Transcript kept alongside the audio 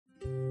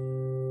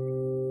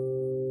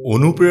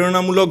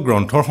অনুপ্ৰেৰণামূলক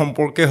গ্ৰন্থৰ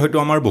সম্পৰ্কে হয়তো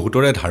আমাৰ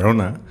বহুতৰে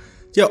ধাৰণা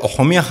যে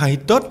অসমীয়া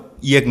সাহিত্যত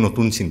ই এক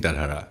নতুন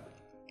চিন্তাধাৰা।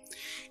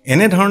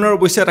 এনে ধৰণৰ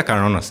অৱশ্যে এটা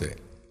কাৰণ আছে।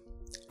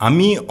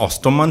 আমি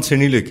অষ্টমমান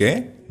শ্ৰেণীলৈকে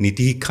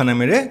নীতিশিক্ষা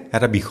নামেৰে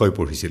এটা বিষয়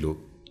পঢ়িছিলোঁ।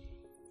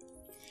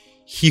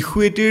 শিশু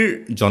এটিৰ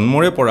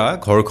জন্মৰে পৰা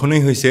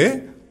ঘৰখনেই হৈছে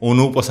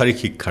অনৌপচাৰিক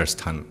শিক্ষাৰ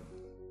স্থান।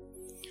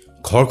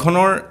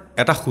 ঘৰখনৰ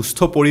এটা সুস্থ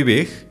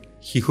পৰিৱেশ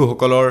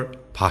শিশুসকলৰ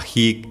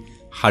ভাষিক,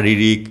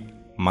 শাৰীৰিক,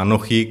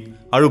 মানসিক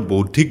আৰু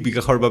বৌদ্ধিক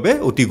বিকাশৰ বাবে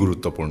অতি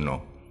গুৰুত্বপূৰ্ণ।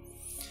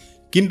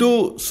 কিন্তু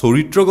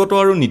চৰিত্ৰগত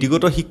আৰু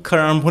নীতিগত শিক্ষাৰ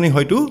আৰম্ভণি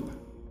হয়তো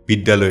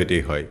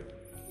বিদ্যালয়তেই হয়।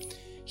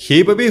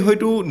 সেইবাবেই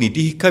হয়তো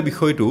নীতিশিক্ষা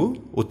বিষয়টো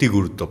অতি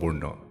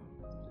গুৰুত্বপূৰ্ণ।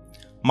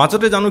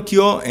 মাজতে জানো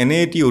কিয় এনে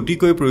এটি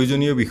অতিকৈ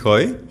প্ৰয়োজনীয়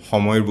বিষয়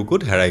সময়ৰ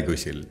বুকুত হেৰাই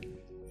গৈছিল।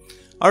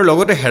 আৰু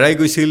লগতে হেৰাই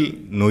গৈছিল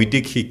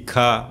নৈতিক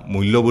শিক্ষা,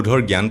 মূল্যবোধৰ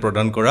জ্ঞান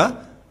প্ৰদান কৰা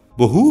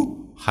বহু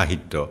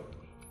সাহিত্য।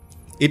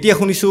 এতিয়া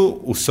শুনিছোঁ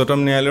উচ্চতম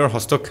ন্যায়ালয়ৰ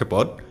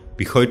হস্তক্ষেপত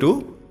বিষয়টো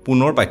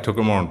পুনৰ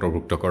পাঠ্যক্ৰমৰ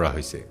অন্তৰ্ভুক্ত কৰা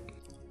হৈছে।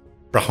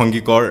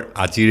 প্ৰাসংগিকৰ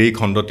আজিৰ এই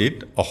খণ্ডটিত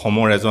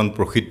অসমৰ এজন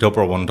প্ৰসিদ্ধ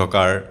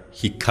প্ৰবন্ধকাৰ,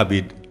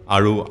 শিক্ষাবিদ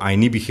আৰু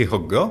আইনী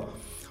বিশেষজ্ঞ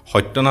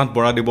সত্যনাথ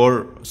বৰাদেৱৰ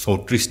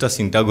 ৩৪টা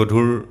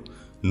চিন্তাগধুৰ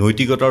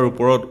নৈতিকতাৰ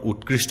ওপৰত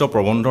উৎকৃষ্ট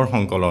প্ৰবন্ধৰ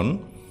সংকলন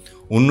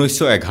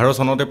 ১৯১১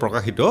 চনতে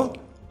প্ৰকাশিত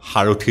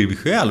সাৰথীৰ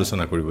বিষয়ে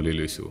আলোচনা কৰিবলৈ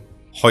লৈছোঁ।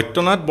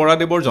 সত্যনাথ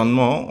বৰাদেৱৰ জন্ম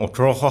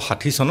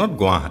 ১৮৬০ চনত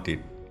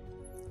গুৱাহাটীত।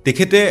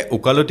 তেখেতে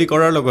ওকালতি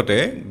কৰাৰ লগতে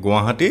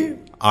গুৱাহাটীৰ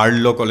আৰ্ল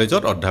ল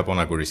কলেজত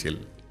অধ্যাপনা কৰিছিল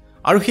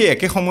আৰু সেই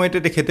একে সময়তে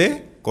তেখেতে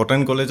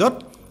কটন কলেজত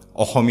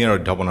অসমীয়াৰ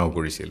অধ্যাপনাও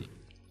কৰিছিল।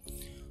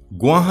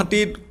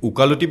 গুৱাহাটীত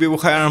ওকালতি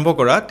ব্যৱসায় আৰম্ভ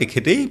কৰা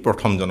তেখেতেই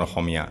প্ৰথমজন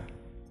অসমীয়া।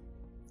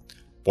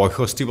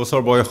 ৬৫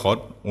 বছৰ বয়সত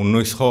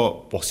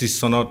 ১৯২৫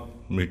 চনত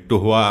মৃত্যু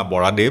হোৱা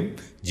বৰাদেৱ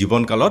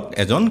জীৱনকালত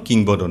এজন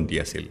কিংবদন্তি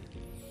আছিল।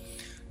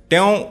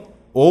 তেওঁ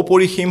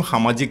অপৰিসীম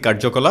সামাজিক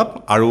কাৰ্যকলাপ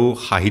আৰু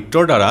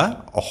সাহিত্যৰ দ্বাৰা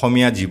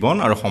অসমীয়া জীৱন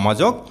আৰু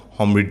সমাজক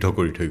সমৃদ্ধ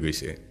কৰি থৈ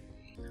গৈছে।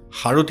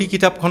 সাৰথী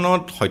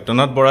কিতাপখনত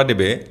সত্যনাথ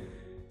বৰাদেৱে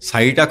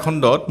 ৪টা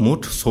খণ্ডত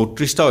মুঠ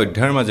 ৩৪টা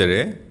অধ্যায়ৰ মাজেৰে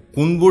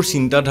কোনবোৰ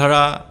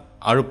চিন্তাধাৰা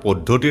আৰু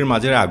পদ্ধতিৰ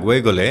মাজেৰে আগুৱাই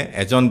গ'লে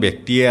এজন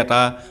ব্যক্তিয়ে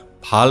এটা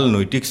ভাল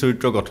নৈতিক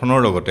চৰিত্ৰ গঠনৰ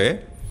লগতে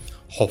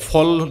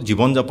সফল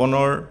জীৱন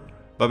যাপনৰ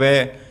বাবে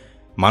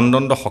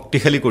মানদণ্ড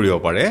শক্তিশালী কৰিব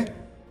পাৰে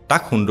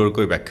তাক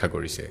সুন্দৰকৈ ব্যাখ্যা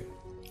কৰিছে।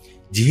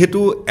 যিহেতু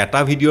এটা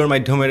ভিডিঅ'ৰ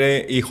মাধ্যমেৰে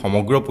এই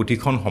সমগ্ৰ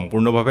পুথিখন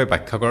সম্পূৰ্ণভাৱে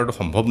ব্যাখ্যা কৰাটো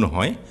সম্ভৱ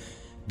নহয়,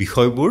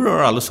 বিষয়বোৰৰ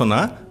আলোচনা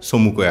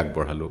চমুকৈ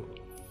আগবঢ়ালোঁ।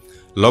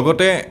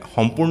 লগতে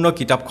সম্পূৰ্ণ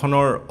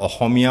কিতাপখনৰ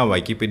অসমীয়া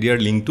ৱিকিপিডিয়াৰ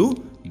লিংকটো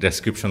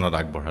ডেছক্ৰিপশ্যনত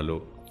আগবঢ়ালোঁ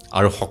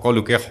আৰু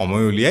সকলোকে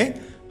সময় উলিয়াই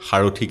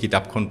সাৰথী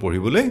কিতাপখন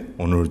পঢ়িবলৈ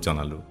অনুৰোধ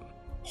জনালোঁ।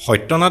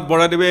 সত্যনাথ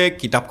বৰাদেৱে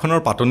কিতাপখনৰ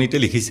পাতনিতে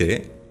লিখিছে,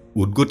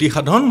 উদ্গতি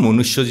সাধন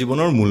মনুষ্য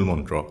জীৱনৰ মূল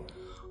মন্ত্ৰ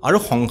আৰু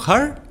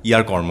সংসাৰ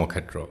ইয়াৰ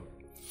কৰ্মক্ষেত্ৰ।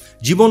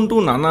 জীৱনটো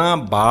নানা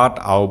বাট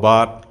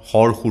আওবাট,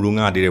 হৰ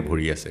সুৰুঙা আদিৰে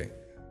ভৰি আছে।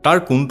 তাৰ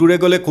কোনটোৰে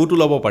গ'লে ক'ত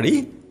ওলাব পাৰি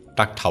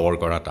তাক ঠাৱৰ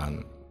কৰা টান।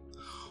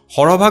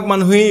 সৰহভাগ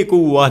মানুহেই একো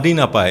উৱাদি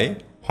নাপায়,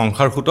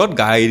 সংসাৰ সোঁতত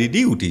গা এৰি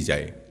দি উঠি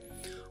যায়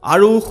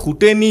আৰু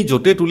সোঁতে নি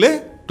য'তে তোলে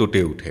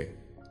ত'তে উঠে।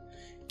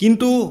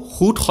 কিন্তু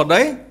সোঁত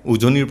সদায়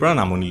উজনিৰ পৰা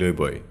নামনিলৈ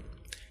বয়।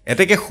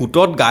 এতেকে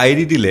সোঁতত গা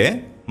এৰি দিলে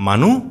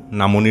মানুহ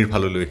নামনিৰ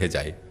ফাললৈহে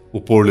যায়,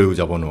 ওপৰলৈও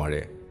যাব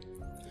নোৱাৰে।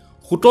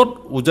 সোঁতত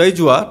উজাই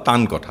যোৱা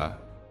টান কথা।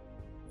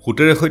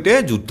 সোঁতেৰে সৈতে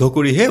যুদ্ধ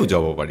কৰিহে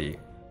উজাব পাৰি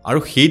আৰু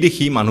সেই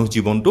দেখি মানুহ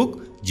জীৱনটোক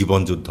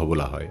জীৱন যুদ্ধ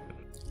বোলা হয়।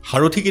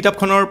 সাৰথী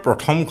কিতাপখনৰ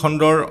প্ৰথম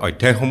খণ্ডৰ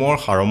অধ্যায়সমূহৰ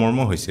সাৰমৰ্ম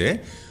হৈছে,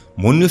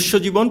 মনুষ্য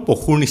জীৱন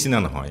পশুৰ নিচিনা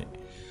নহয়।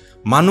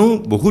 মানুহ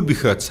বহুত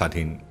বিষয়ত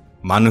স্বাধীন।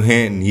 মানুহে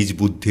নিজ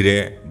বুদ্ধিৰে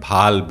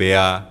ভাল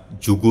বেয়া,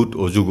 যুগুত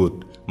অযুগুত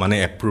মানে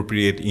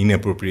এপ্ৰপ্ৰিয়েট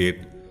ইনএপ্ৰপ্ৰিয়েট,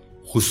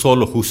 সুচল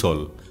অসুচল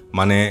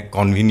মানে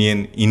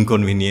কনভিনিয়েণ্ট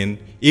ইনকনভিনিয়েণ্ট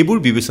এইবোৰ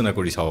বিবেচনা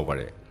কৰি চাব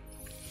পাৰে।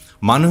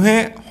 মানুহে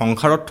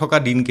সংসাৰত থকা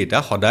দিনকেইটা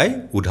সদায়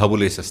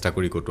উধাবলৈ চেষ্টা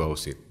কৰি কটোৱা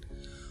উচিত।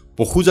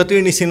 পশু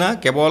জাতিৰ নিচিনা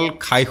কেৱল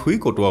খাই শুই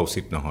কটোৱা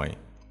উচিত নহয়।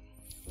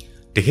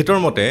 তেখেতৰ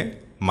মতে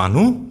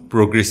মানুহ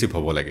প্ৰগ্ৰেছিভ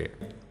হ'ব লাগে।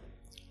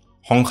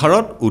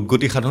 সংসাৰত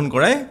উদ্গতি সাধন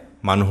কৰাই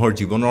মানুহৰ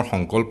জীৱনৰ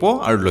সংকল্প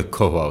আৰু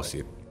লক্ষ্য হোৱা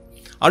উচিত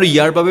আৰু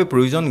ইয়াৰ বাবে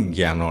প্ৰয়োজন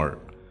জ্ঞানৰ,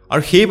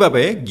 আৰু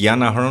সেইবাবে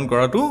জ্ঞান আহৰণ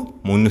কৰাটো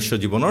মনুষ্য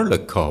জীৱনৰ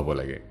লক্ষ্য হ'ব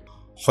লাগে।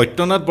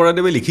 সত্যনাথ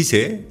বৰাদেৱে লিখিছে,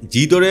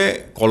 যিদৰে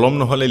কলম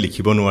নহ'লে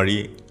লিখিব নোৱাৰি,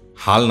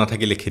 হাল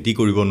নাথাকিলে খেতি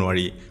কৰিব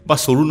নোৱাৰি বা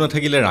চৰু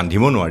নাথাকিলে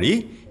ৰান্ধিব নোৱাৰি,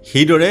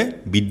 সেইদৰে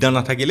বিদ্যা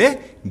নাথাকিলে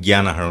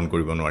জ্ঞান আহৰণ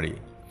কৰিব নোৱাৰি।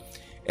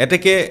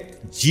 এতেকে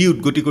যি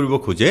উদ্গতি কৰিব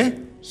খোজে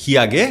সি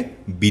আগে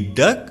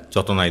বিদ্যাক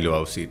যতনাই লোৱা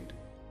উচিত।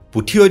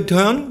 পুথি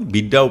অধ্যয়ন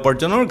বিদ্যা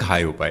উপাৰ্জনৰ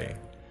ঘাই উপায়।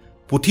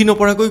 পুথি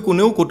নপঢ়াকৈ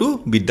কোনেও ক'তো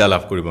বিদ্যা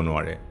লাভ কৰিব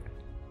নোৱাৰে।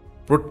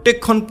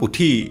 প্ৰত্যেকখন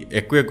পুথি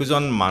একো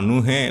একোজন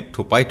মানুহে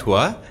থোপাই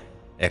থোৱা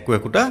একো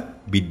একোটা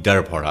বিদ্যাৰ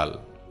ভঁৰাল।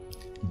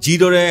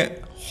 যিদৰে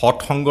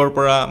সৎসংগৰ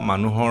পৰা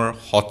মানুহৰ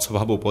সৎ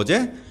স্বভাৱ উপজে,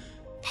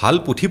 ভাল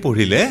পুথি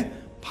পঢ়িলে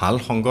ভাল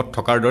সংগত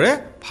থকাৰ দৰে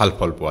ভাল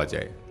ফল পোৱা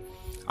যায়।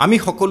 আমি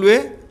সকলোৱে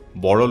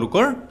বড়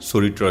লোকৰ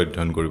চৰিত্ৰ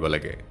অধ্যয়ন কৰিব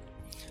লাগে।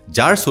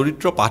 যাৰ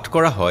চৰিত্ৰ পাঠ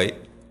কৰা হয়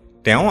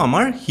তেওঁ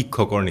আমাৰ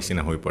শিক্ষকৰ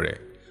নিচিনা হৈ পৰে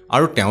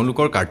আৰু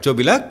তেওঁলোকৰ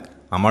কাৰ্যবিলাক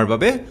আমাৰ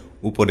বাবে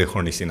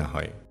উপদেশৰ নিচিনা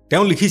হয়।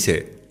 তেওঁ লিখিছে,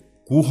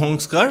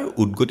 কুসংস্কাৰ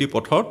উদ্গতি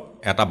পথত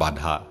এটা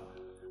বাধা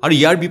আৰু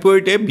ইয়াৰ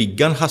বিপৰীতে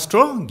বিজ্ঞান শাস্ত্ৰ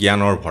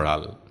জ্ঞানৰ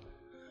ভঁৰাল।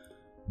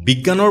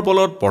 বিজ্ঞানৰ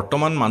বলত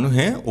বৰ্তমান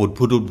মানুহে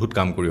অদ্ভুত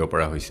কাম কৰিব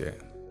পৰা হৈছে।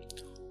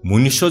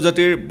 মনুষ্য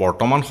জাতিৰ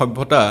বৰ্তমান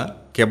সভ্যতা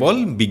কেৱল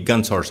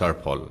বিজ্ঞান চৰ্চাৰ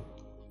ফল।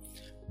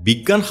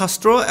 বিজ্ঞান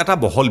শাস্ত্ৰ এটা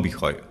বহল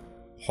বিষয়,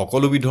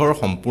 সকলোবিধৰ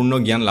সম্পূৰ্ণ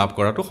জ্ঞান লাভ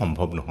কৰাটো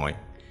সম্ভৱ নহয়।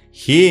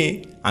 সেয়ে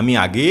আমি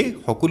আগেয়ে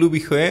সকলো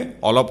বিষয়ে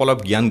অলপ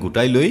জ্ঞান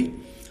গোটাই লৈ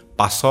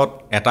পাছত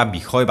এটা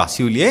বিষয়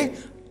বাছি উলিয়াই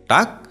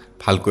তাক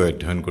ভালকৈ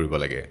অধ্যয়ন কৰিব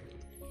লাগে।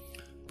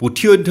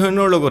 পুথি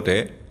অধ্যয়নৰ লগতে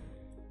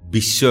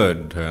বিশ্ব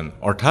অধ্যয়ন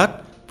অৰ্থাৎ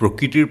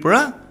প্ৰকৃতিৰ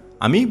পৰা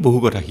আমি বহু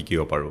কথা শিকিব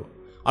পাৰোঁ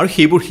আৰু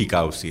সেইবোৰ শিকা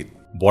উচিত।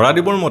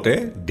 বৰাদেৱৰ মতে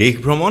দেশ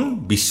ভ্ৰমণ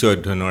বিশ্ব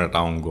অধ্যয়নৰ এটা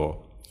অংগ।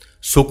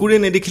 চকুৰে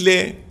নেদেখিলে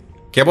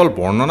কেৱল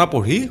বৰ্ণনা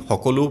পঢ়ি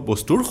সকলো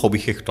বস্তুৰ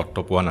সবিশেষ তত্ত্ব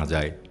পোৱা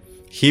নাযায়।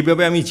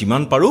 সেইবাবে আমি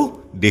যিমান পাৰোঁ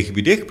দেশ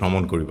বিদেশ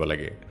ভ্ৰমণ কৰিব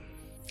লাগে।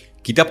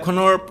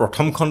 কিতাপখনৰ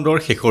প্ৰথম খণ্ডৰ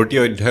শেষৰটি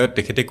অধ্যায়ত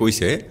তেখেতে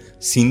কৈছে,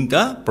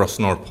 চিন্তা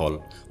প্ৰশ্নৰ ফল,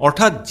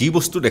 অৰ্থাৎ যি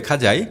বস্তু দেখা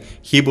যায়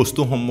সেই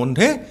বস্তু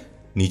সম্বন্ধে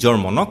নিজৰ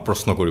মনক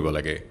প্ৰশ্ন কৰিব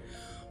লাগে।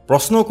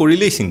 প্ৰশ্ন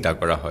কৰিলেই চিন্তা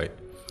কৰা হয়।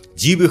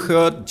 যি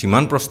বিষয়ত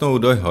যিমান প্ৰশ্ন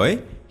উদয় হয়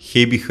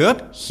সেই বিষয়ত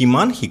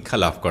সিমান শিক্ষা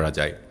লাভ কৰা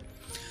যায়।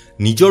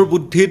 নিজৰ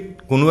বুদ্ধিত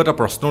কোনো এটা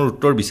প্ৰশ্নৰ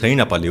উত্তৰ বিচাৰি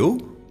নাপালেও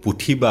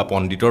পুথি বা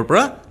পণ্ডিতৰ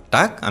পৰা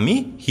তাক আমি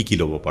শিকি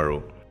ল'ব পাৰোঁ।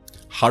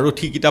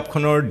 সাৰথি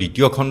কিতাপখনৰ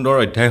দ্বিতীয় খণ্ডৰ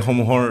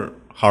অধ্যায়সমূহৰ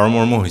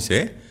সাৰমৰ্ম হৈছে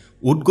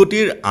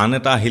উদ্গতিৰ আন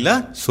এটা আহিলা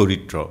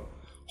চৰিত্ৰ।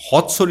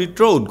 সৎ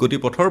চৰিত্ৰ উদ্গতি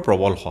পথৰ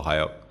প্ৰবল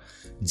সহায়ক।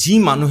 যি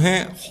মানুহে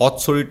সৎ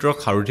চৰিত্ৰক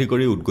সাৰথি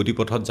কৰি উদ্গতি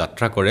পথত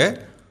যাত্ৰা কৰে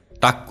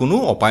তাক কোনো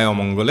অপায়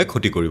অমংগলে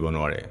ক্ষতি কৰিব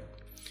নোৱাৰে।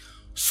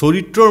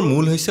 চৰিত্ৰৰ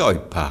মূল হৈছে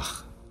অভ্যাস।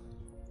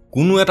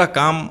 কোনো এটা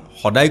কাম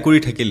সদায় কৰি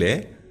থাকিলে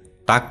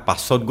তাক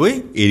পাছত গৈ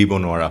এৰিব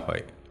নোৱাৰা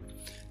হয়।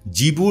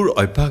 যিবোৰ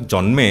অভ্যাস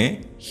জন্মে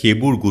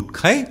সেইবোৰ গোট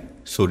খাই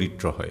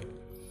চৰিত্ৰ হয়।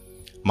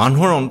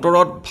 মানুহৰ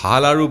অন্তৰত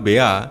ভাল আৰু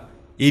বেয়া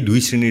এই দুই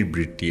শ্ৰেণীৰ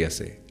বৃত্তি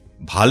আছে।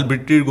 ভাল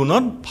বৃত্তিৰ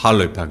গুণত ভাল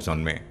অভ্যাস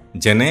জন্মে,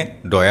 যেনে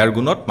দয়াৰ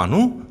গুণত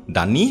মানুহ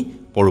দানী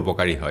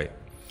পৰোপকাৰী হয়।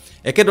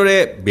 একেদৰে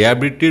বেয়া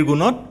বৃত্তিৰ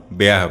গুণত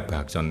বেয়া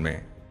অভ্যাস জন্মে,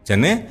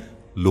 যেনে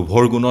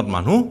লোভৰ গুণত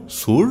মানুহ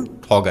চোৰ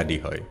ঠগ আদি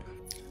হয়।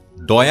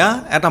 দয়া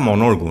এটা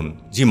মনৰ গুণ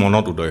যি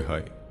মনত উদয়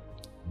হয়।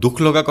 দুখ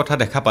লগা কথা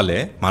দেখা পালে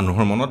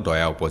মানুহৰ মনত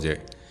দয়া উপজে,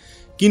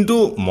 কিন্তু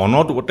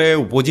মনত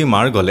উপজি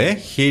মাৰ গ'লে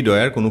সেই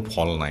দয়াৰ কোনো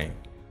ফল নাই।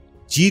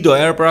 যি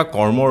দয়াৰ পৰা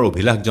কৰ্মৰ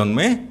অভিলাষ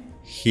জন্মে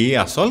সেয়ে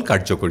আচল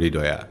কাৰ্যকৰী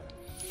দয়া।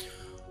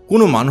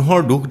 কোনো মানুহৰ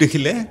দুখ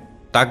দেখিলে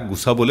তাক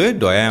গুচাবলৈ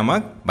দয়াই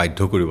আমাক বাধ্য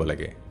কৰিব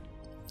লাগে।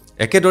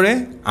 একেদৰে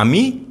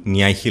আমি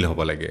ন্যায়শীল হ'ব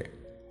লাগে।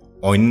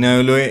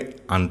 অন্যায়লৈ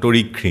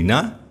আন্তৰিক ঘৃণা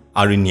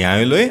আৰু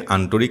ন্যায়লৈ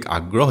আন্তৰিক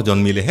আগ্ৰহ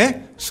জন্মিলেহে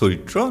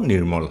চৰিত্ৰ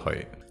নিৰ্মল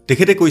হয়।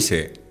 তেখেতে কৈছে,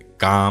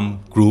 কাম,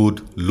 ক্ৰোধ,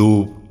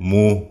 লোভ,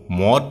 মোহ,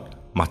 মদ,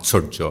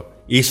 মাৎসৰ্য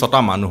এই ছটা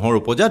মানুহৰ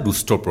উপজা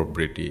দুষ্ট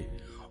প্ৰবৃত্তি।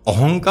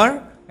 অহংকাৰ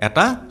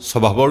এটা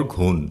স্বভাৱৰ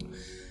গুণ।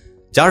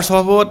 যাৰ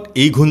স্বভাৱত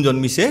এই গুণ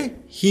জন্মিছে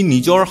সি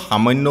নিজৰ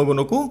সামান্য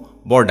গুণকো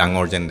বৰ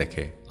ডাঙৰ যেন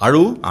দেখে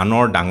আৰু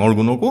আনৰ ডাঙৰ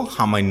গুণকো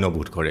সামান্য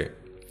বোধ কৰে।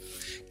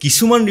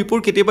 কিছুমান ৰিপুৰ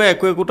কেতিয়াবা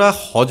একোটা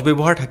সৎ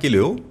ব্যৱহাৰ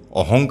থাকিলেও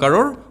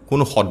অহংকাৰৰ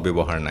কোনো সৎ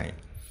ব্যৱহাৰ নাই।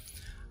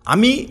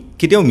 আমি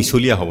কেতিয়াও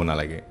মিছলীয়া হ'ব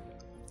নালাগে।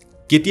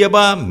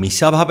 কেতিয়াবা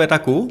মিছা ভাৱ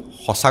এটাকো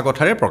সঁচা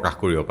কথাৰে প্ৰকাশ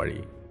কৰিব পাৰি।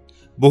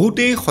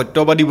 বহুতেই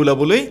সত্যবাদী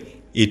বোলাবলৈ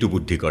এইটো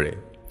বুদ্ধি কৰে,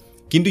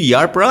 কিন্তু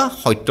ইয়াৰ পৰা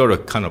সত্য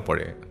ৰক্ষা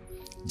নপৰে।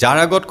 যাৰ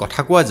আগত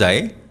কথা কোৱা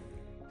যায়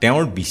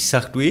তেওঁৰ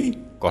বিশ্বাসটোৱেই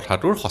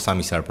কথাটোৰ সঁচা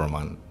মিছাৰ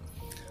প্ৰমাণ।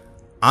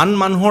 আন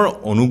মানুহৰ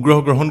অনুগ্ৰহ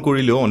গ্ৰহণ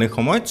কৰিলেও অনেক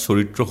সময়ত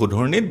চৰিত্ৰ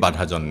শুধৰণিত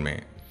বাধা জন্মে।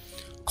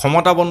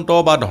 ক্ষমতাৱন্ত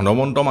বা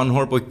ধনৱন্ত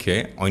মানুহৰ পক্ষে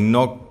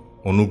অন্যক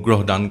অনুগ্ৰহ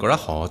দান কৰা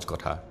সহজ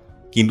কথা,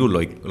 কিন্তু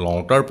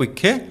লওঁতাৰ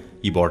পক্ষে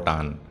ই বৰ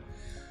টান।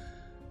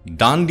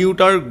 দান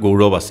দিওঁতাৰ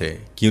গৌৰৱ আছে,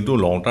 কিন্তু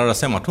লওঁতাৰ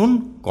আছে মাথোন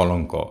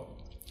কলংক।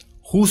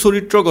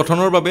 সুচৰিত্ৰ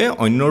গঠনৰ বাবে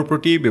অন্যৰ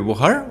প্ৰতি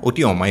ব্যৱহাৰ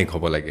অতি অমায়িক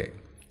হ'ব লাগে।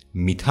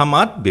 মিঠা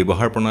মাত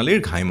ব্যৱহাৰ প্ৰণালীৰ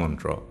ঘাই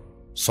মন্ত্ৰ।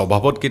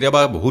 স্বভাৱত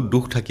কেতিয়াবা বহুত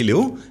দুখ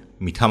থাকিলেও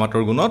মিঠা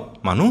মাতৰ গুণত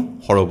মানুহ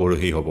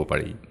সৰবৰহী হ'ব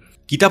পাৰি।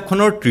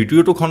 কিতাপখনৰ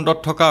তৃতীয়টো খণ্ডত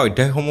থকা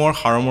অধ্যায়সমূহৰ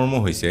সাৰমৰ্ম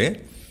হৈছে,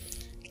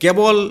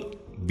 কেৱল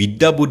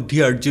বিদ্যা বুদ্ধি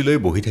আৰ্জিলৈ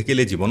বহি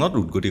থাকিলে জীৱনত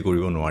উদ্গতি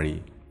কৰিব নোৱাৰি।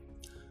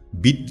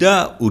 বিদ্যা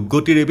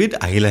উদ্গতিৰ এবিধ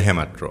আহিলাহে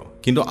মাত্ৰ,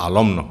 কিন্তু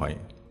আলম নহয়।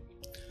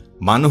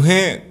 মানুহে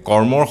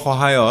কৰ্মৰ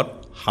সহায়ত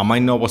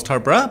সামান্য অৱস্থাৰ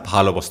পৰা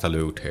ভাল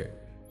অৱস্থালৈ উঠে।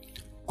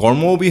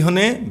 কৰ্ম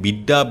অবিহনে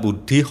বিদ্যা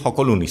বুদ্ধি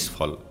সকলো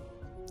নিষ্ফল।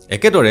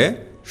 একেদৰে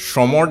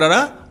শ্ৰমৰ দ্বাৰা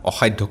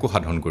অসাধ্যকো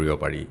সাধন কৰিব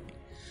পাৰি।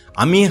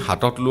 আমি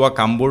হাতত লোৱা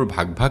কামবোৰ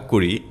ভাগ ভাগ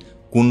কৰি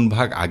কোন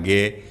ভাগ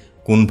আগে,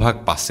 কোন ভাগ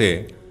পাছে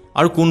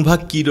আৰু কোন ভাগ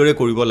কিদৰে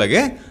কৰিব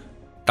লাগে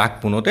তাক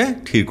পোনতে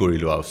থিৰ কৰি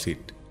লোৱা উচিত।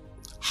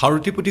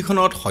 সাৰথি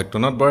পুথিখনত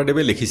সত্যনাথ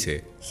বৰাদেৱে লিখিছে,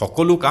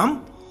 সকলো কাম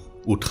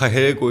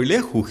উৎসাহেৰে কৰিলে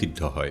সুসিদ্ধ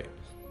হয়।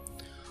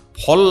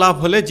 ফল লাভ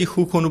হ'লে যি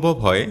সুখ অনুভৱ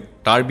হয়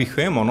তাৰ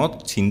বিষয়ে মনত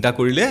চিন্তা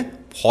কৰিলে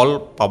ফল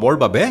পাবৰ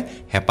বাবে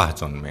হেঁপাহ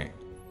জন্মে,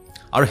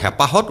 আৰু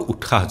হেঁপাহত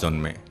উৎসাহ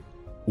জন্মে,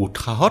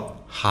 উৎসাহত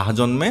সাহ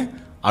জন্মে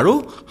আৰু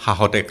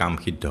সাহতে কাম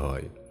সিদ্ধ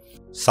হয়।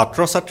 ছাত্ৰ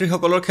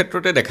ছাত্ৰীসকলৰ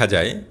ক্ষেত্ৰতে দেখা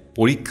যায়,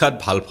 পৰীক্ষাত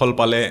ভাল ফল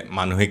পালে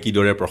মানুহে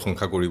কিদৰে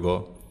প্ৰশংসা কৰিব,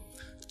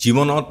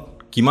 জীৱনত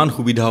কিমান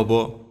সুবিধা হ'ব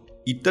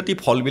ইত্যাদি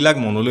ফলবিলাক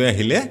মনলৈ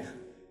আহিলে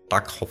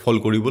তাক সফল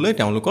কৰিবলৈ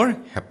তেওঁলোকৰ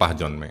হেঁপাহ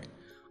জন্মে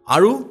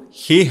আৰু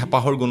সেই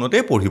হেঁপাহৰ গুণতে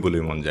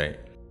পঢ়িবলৈ মন যায়।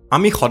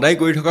 আমি সদায়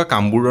কৰি থকা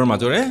কামবোৰৰ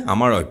মাজৰে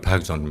আমাৰ অভ্যাস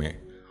জন্মে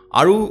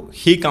আৰু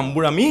সেই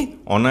কামবোৰ আমি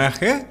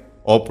অনায়াসে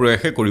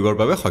অপ্ৰয়াসে কৰিবৰ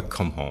বাবে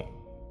সক্ষম হওঁ।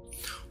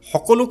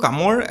 সকলো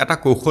কামৰ এটা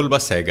কৌশল বা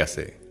চেগ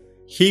আছে।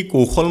 সেই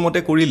কৌশল মতে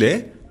কৰিলে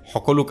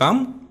সকলো কাম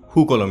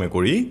সুকলমে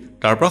কৰি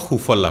তাৰ পৰা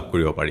সুফল লাভ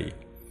কৰিব পাৰি।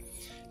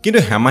 কিন্তু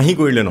হেমাহি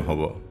কৰিলে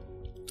নহ'ব।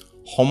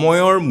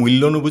 সময়ৰ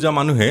মূল্য নুবুজা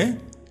মানুহে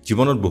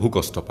জীৱনত বহু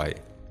কষ্ট পায়।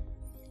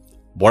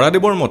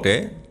 বৰাদেৱৰ মতে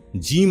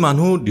যি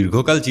মানুহ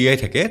দীৰ্ঘকাল জীয়াই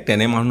থাকে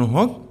তেনে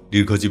মানুহক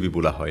দীৰ্ঘজীৱী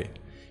বোলা হয়।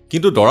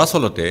 কিন্তু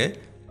দৰাচলতে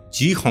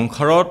যি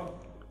সংসাৰত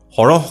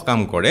সৰহ কাম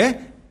কৰে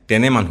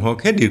তেনে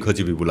মানুহকহে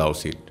দীৰ্ঘজীৱী বোলা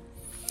উচিত।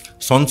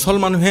 চঞ্চল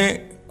মানুহে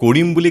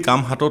কৰিম বুলি কাম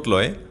হাতত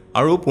লয়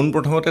আৰু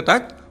পোনপ্ৰথমতে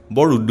তাক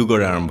বৰ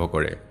উদ্যোগৰে আৰম্ভ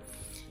কৰে।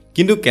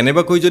 কিন্তু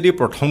কেনেবাকৈ যদি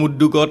প্ৰথম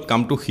উদ্যোগত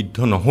কামটো সিদ্ধ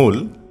নহ'ল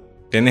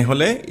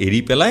তেনেহ'লে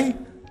এৰি পেলাই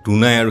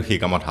দুনাই আৰু সেই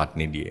কামত হাত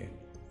নিদিয়ে।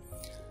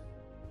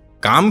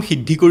 কাম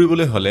সিদ্ধি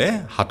কৰিবলৈ হ'লে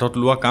হাতত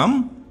লোৱা কাম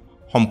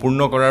সম্পূৰ্ণ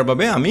কৰাৰ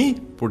বাবে আমি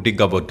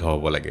প্ৰতিজ্ঞাবদ্ধ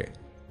হ'ব লাগে।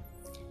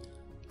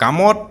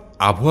 কামত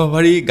আভুৱা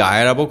ভাৰি গা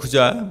এৰাব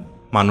খোজা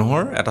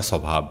মানুহৰ এটা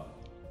স্বভাৱ।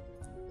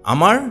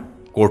 আমাৰ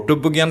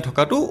কৰ্তব্য জ্ঞান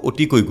থকাটো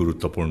অতিকৈ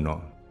গুৰুত্বপূৰ্ণ।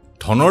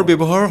 ধনৰ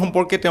ব্যৱহাৰৰ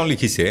সম্পৰ্কে তেওঁ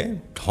লিখিছে,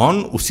 ধন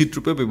উচিত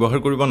ৰূপে ব্যৱহাৰ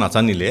কৰিব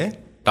নাজানিলে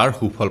তাৰ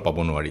সুফল পাব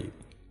নোৱাৰি।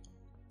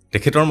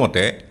 তেখেতৰ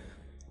মতে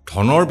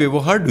ধনৰ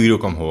ব্যৱহাৰ দুই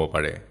ৰকম হ'ব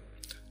পাৰে।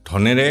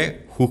 ধনেৰে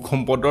সুখ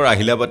সম্পদৰ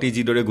আহিলাপাতি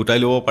যিদৰে গোটাই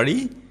ল'ব পাৰি,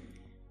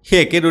 সেই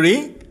একেদৰেই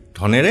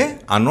ধনেৰে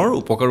আনৰ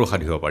উপকাৰো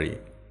সাধিব পাৰি।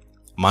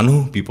 মানুহ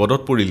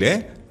বিপদত পৰিলে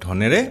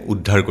ধনেৰে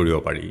উদ্ধাৰ কৰিব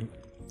পাৰি।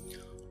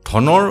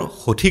 ধনৰ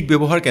সঠিক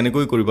ব্যৱহাৰ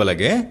কেনেকৈ কৰিব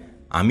লাগে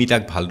আমি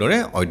তাক ভালদৰে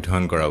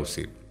অধ্যয়ন কৰা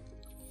উচিত।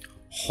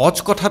 সৎ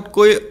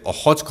কথাতকৈ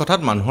অসৎ কথাত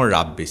মানুহৰ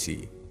ৰাপ বেছি।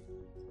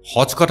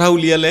 সৎ কথা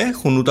উলিয়ালে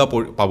শুনোতা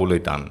পাবলৈ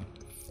টান,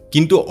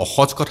 কিন্তু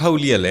অসৎ কথা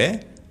উলিয়ালে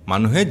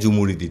মানুহে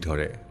জুমুৰি দি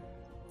ধৰে।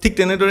 ঠিক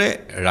তেনেদৰে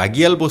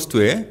ৰাগিয়াল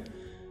বস্তুৱে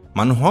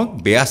মানুহক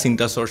বেয়া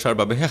চিন্তা চৰ্চাৰ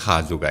বাবেহে সাহ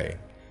যোগায়।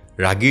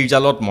 ৰাগীৰ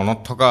জালত মনত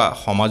থকা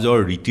সমাজৰ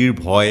ৰীতিৰ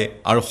ভয়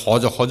আৰু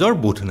সজ অসজৰ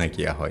বোধ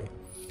নাইকিয়া হয়।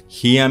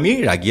 সেয়ে আমি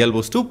ৰাগিয়াল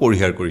বস্তু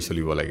পৰিহাৰ কৰি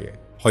চলিব লাগে।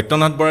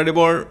 সত্যনাথ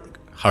বৰাদেৱৰ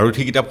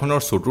সাৰথি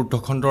কিতাপখনৰ ৪ৰ্থ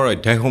খণ্ডৰ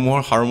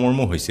অধ্যায়সমূহৰ সাৰমৰ্ম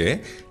হৈছে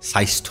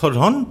স্বাস্থ্য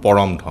ধন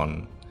পৰম ধন।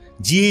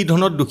 যি এই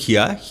ধনত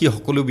দুখীয়া সি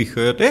সকলো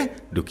বিষয়তে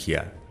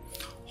দুখীয়া।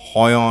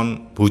 শয়ন,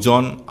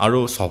 ভোজন আৰু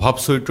স্বভাৱ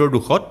চৰিত্ৰৰ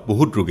দুখত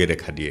বহুত ৰোগে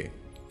দেখা দিয়ে।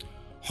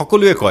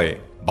 সকলোৱে কয়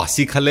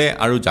বাচি খালে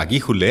আৰু জাগি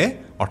শুলে,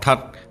 অৰ্থাৎ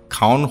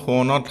খাৱন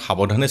শোৱনত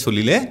সাৱধানে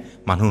চলিলে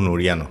মানুহ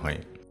নৰিয়া নহয়।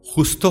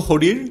 সুস্থ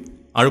শৰীৰ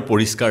আৰু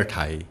পৰিষ্কাৰ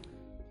ঠাই,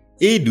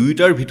 এই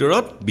দুয়োটাৰ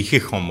ভিতৰত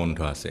বিশেষ সম্বন্ধ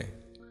আছে।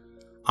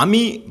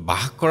 আমি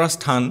বাস কৰা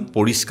স্থান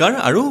পৰিষ্কাৰ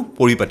আৰু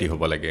পৰিপাটি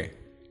হ'ব লাগে।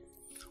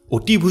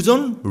 অতিভোজন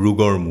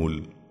ৰোগৰ মূল।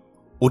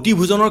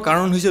 অতিভোজনৰ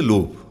কাৰণ হৈছে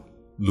লোভ।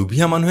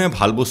 লোভীয়া মানুহে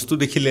ভাল বস্তু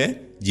দেখিলে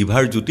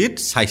জিভাৰ জুতিত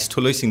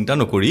স্বাস্থ্যলৈ চিন্তা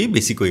নকৰি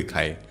বেছিকৈ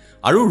খায়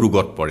আৰু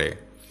ৰোগত পৰে।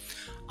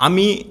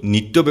 আমি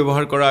নিত্য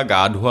ব্যৱহাৰ কৰা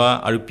গা ধোৱা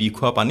আৰু পি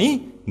খোৱা পানী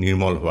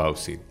নিৰ্মল হোৱা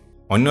উচিত।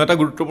 অন্য এটা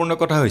গুৰুত্বপূৰ্ণ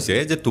কথা হৈছে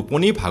যে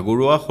টোপনি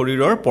ভাগৰুৱা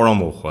শৰীৰৰ পৰম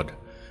ঔষধ।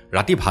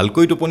 ৰাতি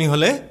ভালকৈ টোপনি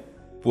হ'লে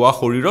পুৱা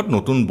শৰীৰত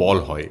নতুন বল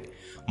হয়,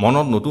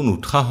 মনত নতুন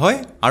উৎসাহ হয়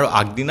আৰু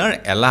আগদিনাৰ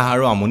এলাহ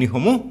আৰু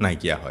আমনিসমূহ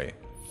নাইকিয়া হয়।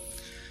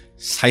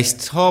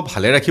 স্বাস্থ্য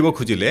ভালে ৰাখিব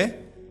খুজিলে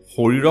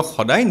শৰীৰক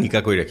সদায়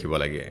নিকাকৈ ৰাখিব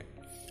লাগে।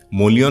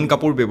 মলিয়ন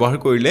কাপোৰ ব্যৱহাৰ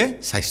কৰিলে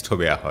স্বাস্থ্য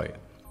বেয়া হয়।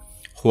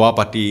 খোৱা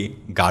পাতি,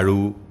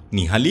 গাৰু,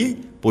 নিহালি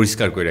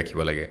পৰিষ্কাৰ কৰি ৰাখিব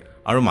লাগে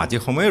আৰু মাজে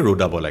সময়ে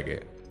ৰ'দাব লাগে।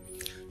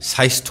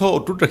 স্বাস্থ্য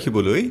অটুট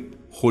ৰাখিবলৈ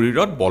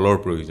শৰীৰত বলৰ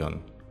প্ৰয়োজন।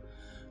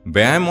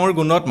 ব্যায়ামৰ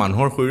গুণত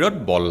মানুহৰ শৰীৰত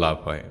বল লাভ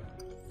হয়।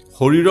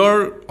 শৰীৰৰ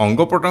অংগ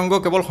প্ৰত্যংগ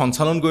কেৱল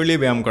সঞ্চালন কৰিলেই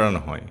ব্যায়াম কৰা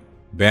নহয়,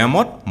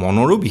 ব্যায়ামত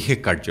মনৰো বিশেষ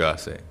কাৰ্য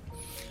আছে।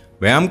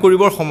 ব্যায়াম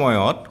কৰিবৰ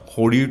সময়ত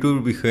শৰীৰটোৰ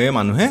বিষয়ে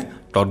মানুহে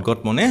তৎগত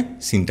মনে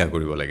চিন্তা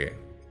কৰিব লাগে।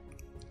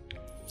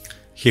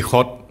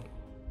 শেষত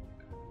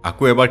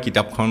আকৌ এবাৰ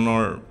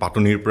কিতাপখনৰ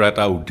পাতনিৰ পৰা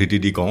এটা উদ্ধৃতি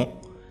দি কওঁ,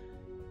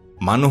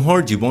 মানুহৰ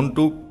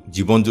জীৱনটোক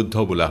জীৱন যুদ্ধ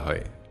বোলা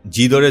হয়।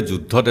 যিদৰে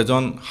যুদ্ধত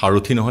এজন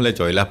সাৰথি নহ'লে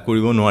জয়লাভ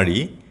কৰিব নোৱাৰি,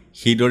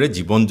 সেইদৰে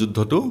জীৱন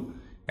যুদ্ধটো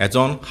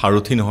এজন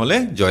সাৰথি নহ'লে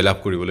জয়লাভ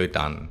কৰিবলৈ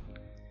টান।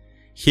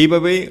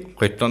 সেইবাবেই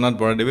সত্যনাথ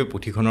বৰাদেৱে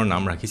পুথিখনৰ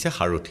নাম ৰাখিছে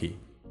সাৰথি।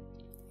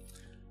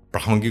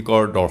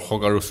 প্ৰাসংগিকৰ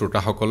দৰ্শক আৰু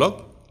শ্ৰোতাসকলক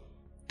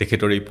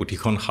তেখেতৰ এই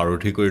পুথিখন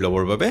সাৰথি কৰি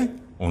ল'বৰ বাবে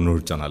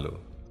অনুৰোধ জনালোঁ।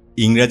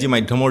 ইংৰাজী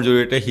মাধ্যমৰ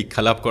জৰিয়তে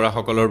শিক্ষা লাভ কৰা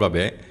সকলৰ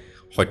বাবে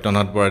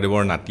সত্যনাথ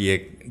বৰাদেৱৰ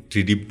নাতিয়েক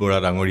ত্ৰিদীপ বৰা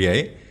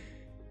ডাঙৰীয়াই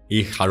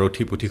এই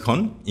সাৰথি পুথিখন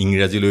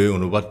ইংৰাজীলৈ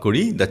অনুবাদ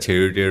কৰি দ্য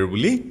চেৰিটেৰ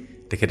বুলি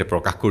তেখেতে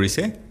প্ৰকাশ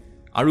কৰিছে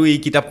আৰু এই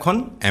কিতাপখন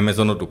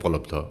এমেজনত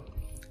উপলব্ধ।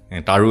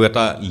 তাৰো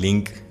এটা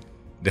লিংক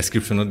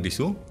ডেছক্ৰিপশ্যনত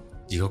দিছোঁ।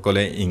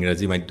 যিসকলে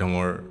ইংৰাজী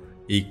মাধ্যমৰ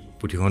এই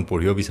পুথিখন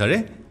পঢ়িব বিচাৰে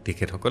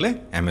তেখেতসকলে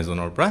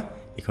এমেজনৰ পৰা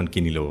এইখন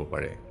কিনি ল'ব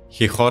পাৰে।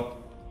 শেষত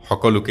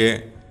সকলোকে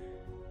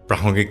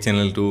প্ৰাসংগিক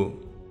চেনেলটো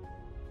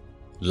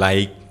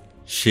লাইক,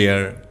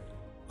 শ্বেয়াৰ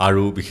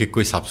আৰু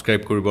বিশেষকৈ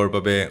ছাবস্ক্ৰাইব কৰিবৰ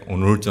বাবে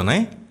অনুৰোধ জনাই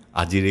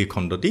আজিৰ এই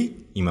খণ্ডটি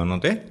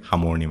ইমানতে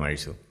সামৰণি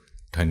মাৰিছোঁ।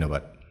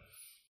 ধন্যবাদ।